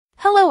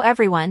Hello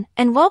everyone,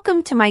 and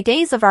welcome to my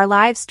Days of Our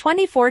Lives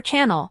 24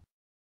 channel.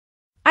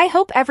 I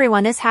hope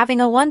everyone is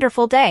having a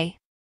wonderful day.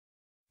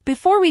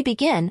 Before we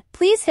begin,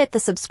 please hit the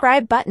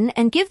subscribe button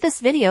and give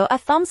this video a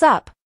thumbs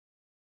up.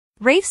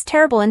 Rafe's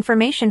terrible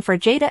information for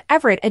Jada.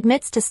 Everett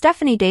admits to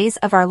Stephanie. Days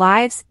of Our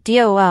Lives,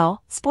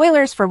 DOL,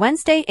 spoilers for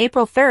Wednesday,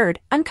 April 3rd,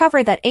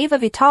 uncover that Ava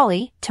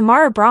Vitale,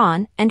 Tamara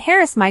Braun, and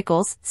Harris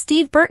Michaels,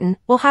 Steve Burton,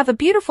 will have a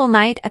beautiful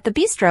night at the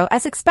bistro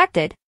as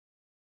expected.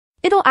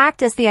 It'll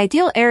act as the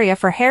ideal area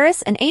for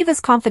Harris and Ava's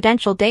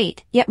confidential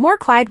date, yet more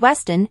Clyde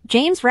Weston,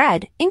 James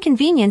Redd,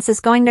 inconvenience is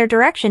going their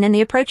direction in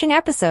the approaching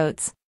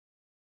episodes.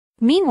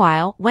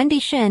 Meanwhile, Wendy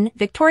Shin,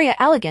 Victoria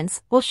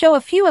Elegance, will show a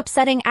few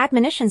upsetting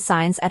admonition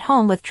signs at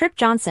home with Trip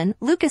Johnson,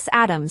 Lucas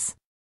Adams.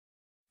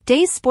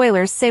 Days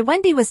spoilers say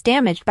Wendy was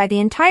damaged by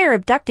the entire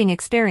abducting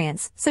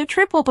experience, so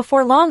Trip will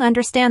before long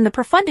understand the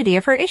profundity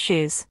of her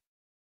issues.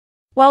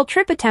 While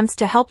Trip attempts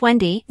to help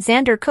Wendy,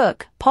 Xander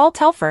Cook, Paul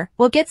Telfer,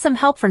 will get some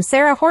help from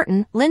Sarah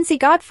Horton, Lindsay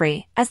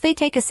Godfrey, as they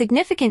take a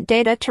significant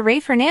data to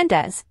Rafe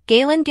Hernandez,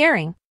 Galen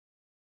Gehring.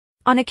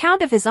 On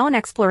account of his own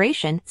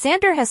exploration,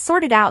 Xander has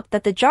sorted out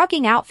that the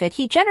jogging outfit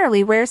he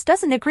generally wears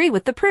doesn't agree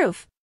with the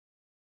proof.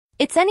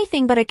 It's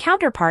anything but a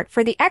counterpart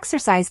for the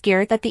exercise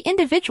gear that the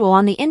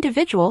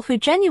individual who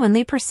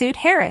genuinely pursued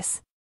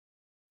Harris.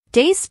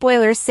 Days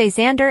spoilers say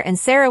Xander and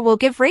Sarah will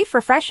give Rafe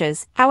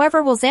refreshes.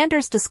 However, will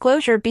Xander's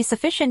disclosure be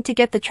sufficient to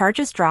get the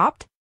charges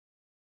dropped?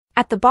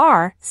 At the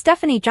bar,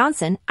 Stephanie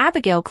Johnson,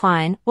 Abigail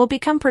Klein, will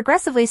become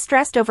progressively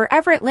stressed over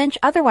Everett Lynch,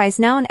 otherwise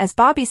known as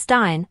Bobby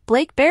Stein,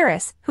 Blake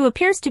Barris, who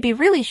appears to be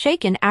really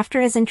shaken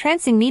after his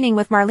entrancing meeting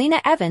with Marlena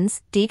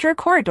Evans, Deidre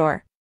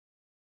Corridor.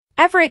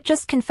 Everett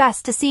just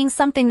confessed to seeing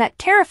something that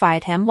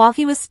terrified him while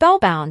he was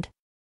spellbound.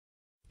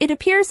 It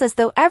appears as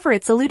though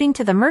Everett's alluding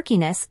to the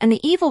murkiness and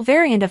the evil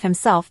variant of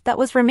himself that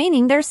was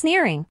remaining there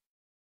sneering.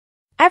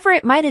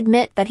 Everett might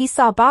admit that he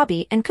saw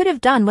Bobby and could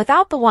have done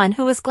without the one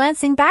who was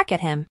glancing back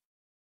at him.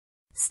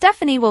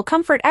 Stephanie will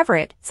comfort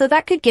Everett, so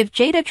that could give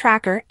Jada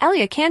Tracker,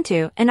 Elia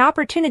Cantu, an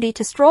opportunity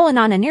to stroll in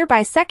on a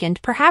nearby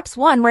second, perhaps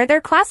one where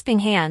they're clasping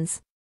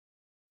hands.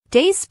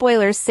 Days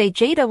spoilers say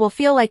Jada will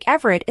feel like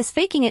Everett is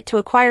faking it to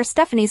acquire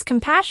Stephanie's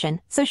compassion,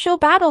 so she'll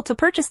battle to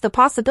purchase the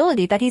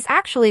possibility that he's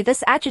actually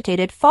this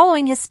agitated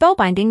following his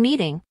spellbinding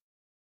meeting.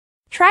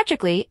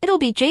 Tragically, it'll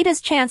be Jada's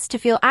chance to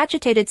feel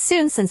agitated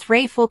soon, since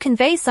Rafe will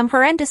convey some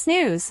horrendous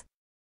news.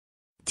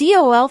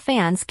 DOL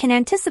fans can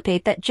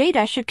anticipate that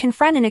Jada should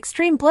confront an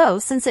extreme blow,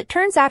 since it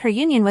turns out her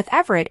union with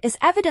Everett is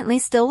evidently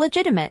still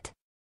legitimate.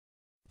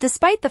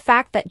 Despite the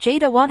fact that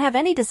Jada won't have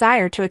any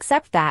desire to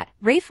accept that,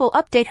 Rafe will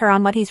update her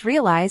on what he's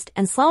realized,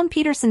 and Sloan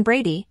Peterson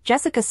Brady,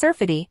 Jessica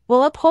Surfety,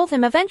 will uphold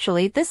him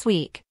eventually this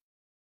week.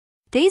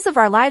 Days of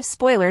Our Lives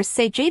spoilers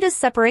say Jada's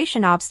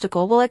separation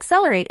obstacle will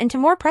accelerate into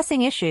more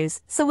pressing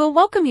issues, so we'll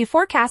welcome you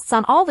forecasts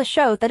on all the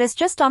show that is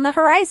just on the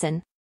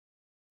horizon.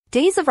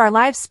 Days of Our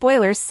Lives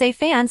spoilers say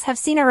fans have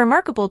seen a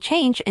remarkable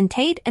change in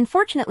Tate, and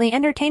fortunately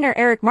entertainer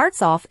Eric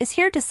Martsolf is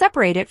here to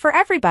separate it for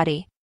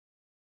everybody.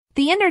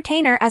 The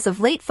entertainer as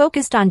of late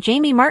focused on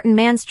Jamie Martin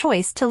Mann's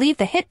choice to leave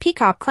the hit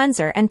Peacock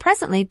cleanser, and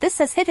presently this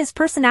has hit his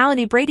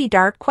personality Brady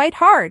Dark quite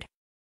hard.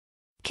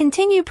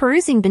 Continue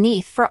perusing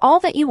beneath for all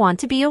that you want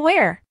to be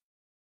aware.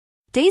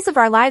 Days of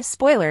Our Lives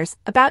spoilers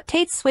about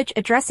Tate's switch.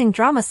 Addressing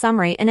drama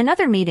summary. In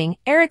another meeting,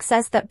 Eric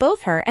says that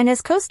both her and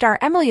his co-star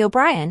Emily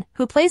O'Brien,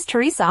 who plays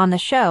Teresa on the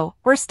show,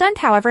 were stunned,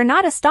 however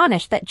not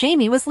astonished, that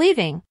Jamie was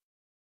leaving.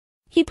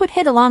 He put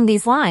hit along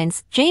these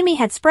lines: Jamie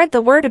had spread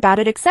the word about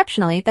it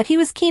exceptionally, that he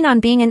was keen on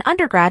being an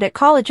undergrad at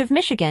College of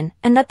Michigan,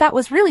 and that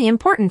was really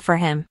important for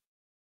him.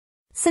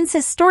 Since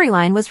his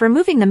storyline was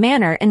removing the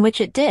manner in which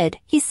it did,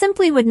 he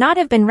simply would not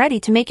have been ready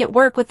to make it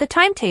work with the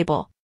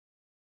timetable.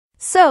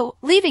 So,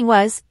 leaving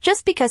was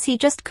just because he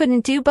just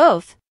couldn't do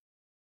both.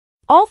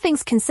 All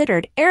things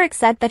considered, Eric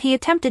said that he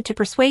attempted to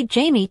persuade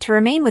Jamie to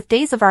remain with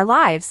Days of Our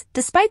Lives,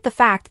 despite the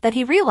fact that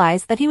he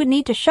realized that he would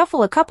need to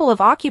shuffle a couple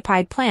of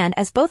occupied plan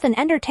as both an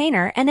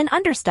entertainer and an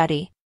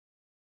understudy.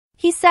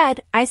 He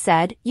said, "I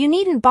said, you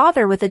needn't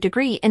bother with a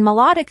degree in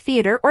melodic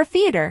theater or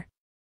theater.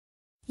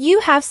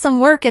 You have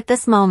some work at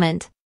this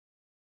moment.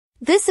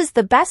 This is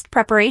the best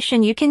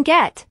preparation you can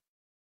get.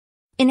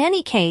 In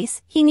any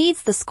case, he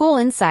needs the school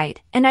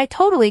insight, and I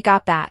totally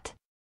got that.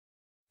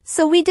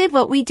 So we did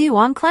what we do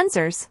on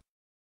cleansers.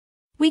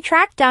 We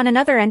tracked down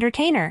another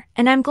entertainer,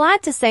 and I'm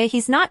glad to say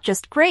he's not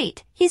just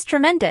great, he's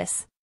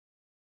tremendous."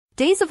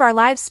 Days of Our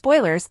Lives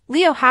spoilers.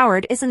 Leo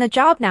Howard isn't the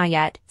job now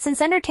yet.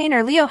 Since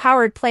entertainer Leo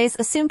Howard plays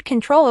assumed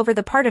control over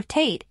the part of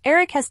Tate,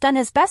 Eric has done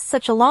his best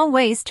such a long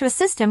ways to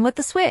assist him with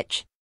the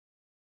switch.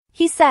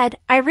 He said,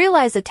 "I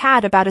realize a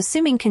tad about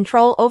assuming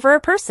control over a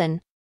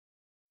person.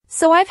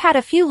 So I've had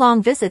a few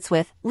long visits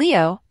with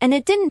Leo, and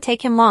it didn't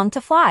take him long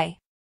to fly.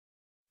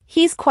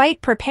 He's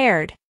quite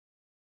prepared.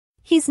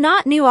 He's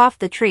not new off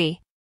the tree."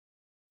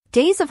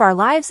 Days of Our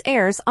Lives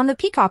airs on the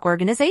Peacock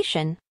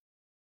organization.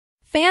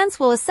 Fans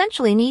will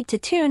essentially need to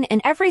tune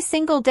in every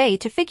single day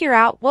to figure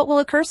out what will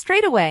occur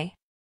straight away.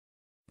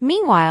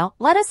 Meanwhile,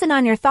 let us in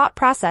on your thought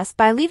process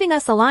by leaving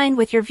us aligned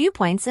with your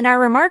viewpoints in our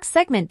remarks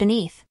segment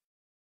beneath.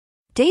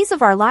 Days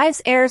of Our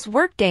Lives airs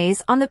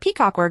workdays on the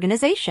Peacock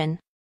organization.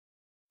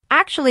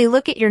 Actually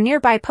look at your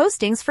nearby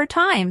postings for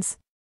times.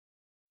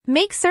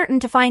 Make certain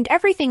to find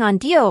everything on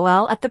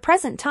DOL at the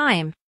present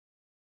time.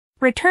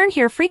 Return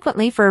here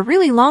frequently for a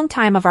really long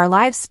time of our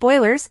lives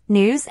spoilers,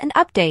 news, and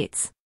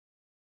updates.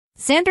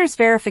 Xander's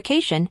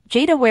verification,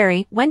 Jada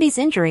wary, Wendy's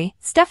injury,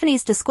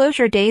 Stephanie's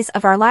disclosure. Days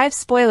of Our Lives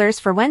spoilers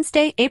for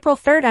Wednesday, April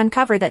 3rd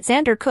uncover that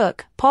Xander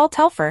Cook, Paul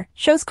Telfer,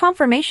 shows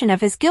confirmation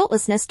of his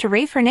guiltlessness to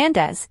Rafe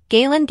Hernandez,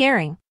 Galen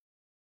Gehring.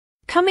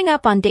 Coming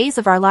up on Days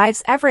of Our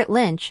Lives, Everett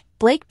Lynch,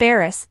 Blake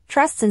Barris,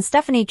 trusts in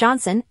Stephanie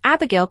Johnson,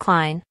 Abigail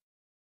Klein.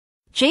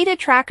 Jada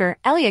tracker,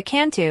 Elia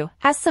Cantu,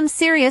 has some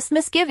serious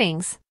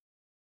misgivings.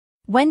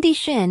 Wendy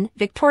Shin,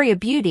 Victoria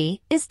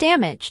Beauty, is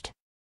damaged.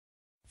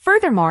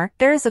 Furthermore,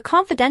 there is a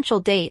confidential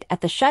date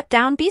at the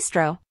Shutdown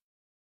Bistro.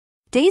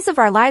 Days of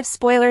Our Lives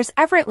spoilers.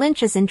 Everett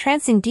Lynch's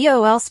entrancing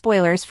DOL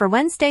spoilers for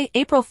Wednesday,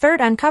 April 3rd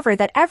uncover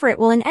that Everett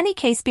will in any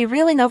case be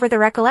reeling over the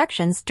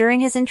recollections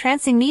during his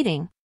entrancing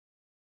meeting.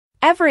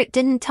 Everett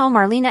didn't tell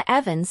Marlena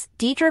Evans,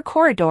 Deidre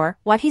Corridor,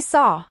 what he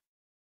saw.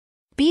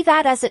 Be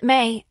that as it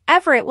may,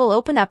 Everett will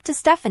open up to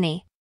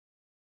Stephanie.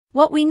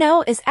 What we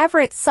know is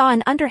Everett saw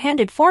an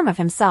underhanded form of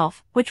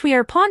himself, which we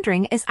are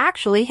pondering is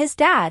actually his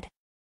dad.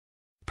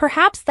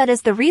 Perhaps that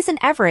is the reason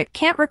Everett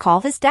can't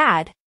recall his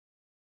dad.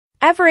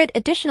 Everett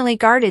additionally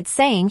guarded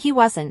saying he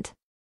wasn't.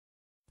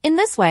 In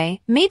this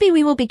way, maybe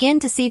we will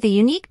begin to see the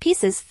unique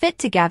pieces fit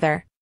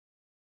together.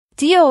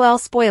 DOL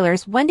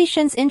spoilers. Wendy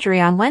Shin's injury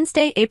on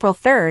Wednesday, April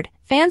 3rd,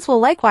 fans will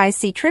likewise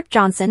see Tripp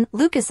Johnson,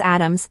 Lucas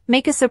Adams,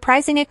 make a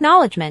surprising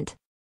acknowledgement.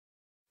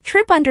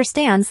 Tripp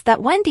understands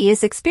that Wendy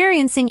is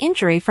experiencing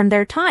injury from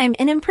their time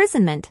in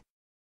imprisonment.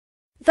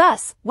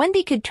 Thus,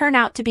 Wendy could turn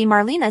out to be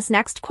Marlena's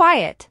next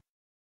quiet.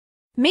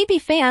 Maybe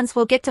fans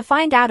will get to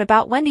find out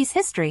about Wendy's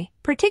history,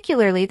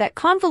 particularly that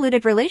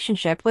convoluted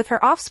relationship with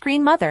her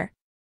off-screen mother.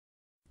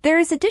 There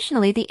is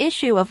additionally the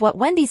issue of what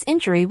Wendy's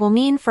injury will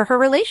mean for her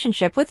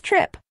relationship with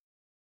Tripp.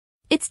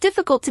 It's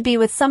difficult to be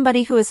with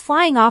somebody who is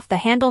flying off the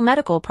handle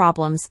medical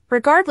problems,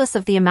 regardless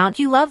of the amount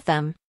you love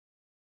them.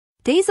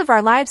 Days of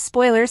Our Lives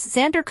spoilers.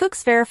 Xander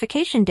Cook's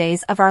verification.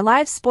 Days of Our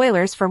Lives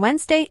spoilers for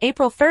Wednesday,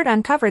 April 3rd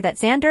uncover that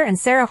Xander and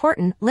Sarah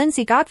Horton,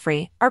 Lindsay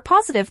Godfrey, are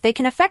positive they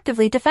can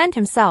effectively defend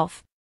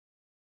himself.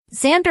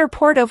 Xander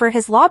pored over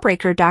his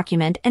lawbreaker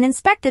document and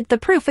inspected the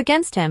proof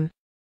against him.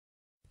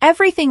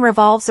 Everything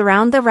revolves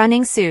around the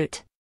running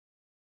suit.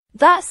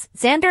 Thus,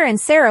 Xander and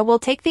Sarah will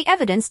take the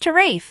evidence to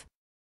Rafe.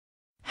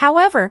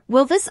 However,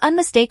 will this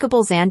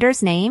unmistakable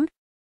Xander's name?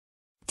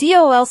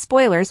 DOL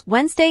spoilers.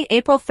 Wednesday,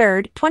 April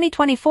 3rd,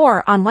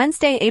 2024. On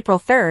Wednesday, April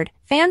 3rd,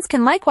 fans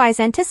can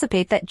likewise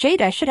anticipate that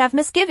Jada should have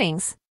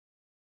misgivings.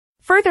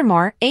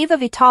 Furthermore, Ava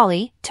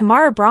Vitale,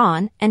 Tamara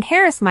Braun, and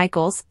Harris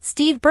Michaels,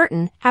 Steve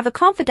Burton, have a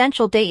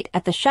confidential date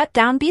at the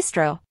Shutdown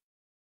Bistro.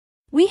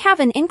 We have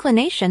an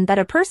inclination that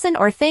a person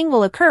or thing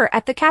will occur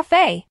at the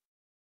cafe.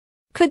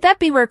 Could that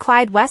be where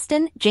Clyde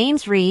Weston,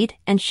 James Reed,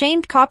 and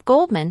shamed cop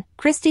Goldman,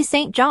 Christy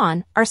St.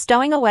 John, are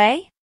stowing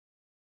away?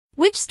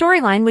 Which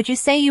storyline would you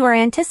say you are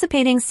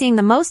anticipating seeing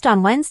the most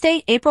on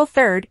Wednesday, April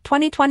 3rd,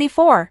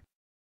 2024?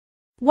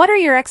 What are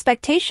your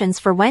expectations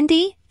for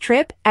Wendy,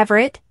 Tripp,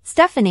 Everett,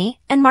 Stephanie,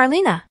 and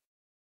Marlena?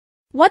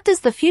 What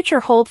does the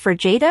future hold for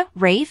Jada,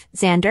 Rafe,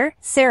 Xander,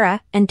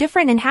 Sarah, and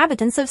different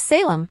inhabitants of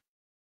Salem?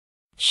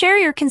 Share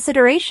your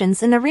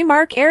considerations in the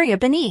remark area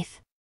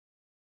beneath.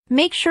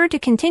 Make sure to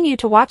continue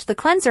to watch The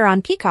Cleanser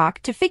on Peacock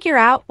to figure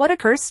out what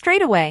occurs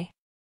straight away.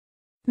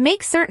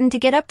 Make certain to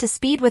get up to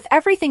speed with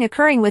everything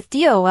occurring with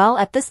DOL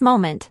at this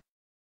moment.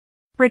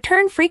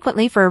 Return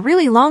frequently for a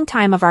really long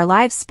time of Our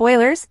Lives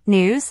spoilers,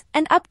 news,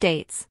 and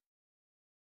updates.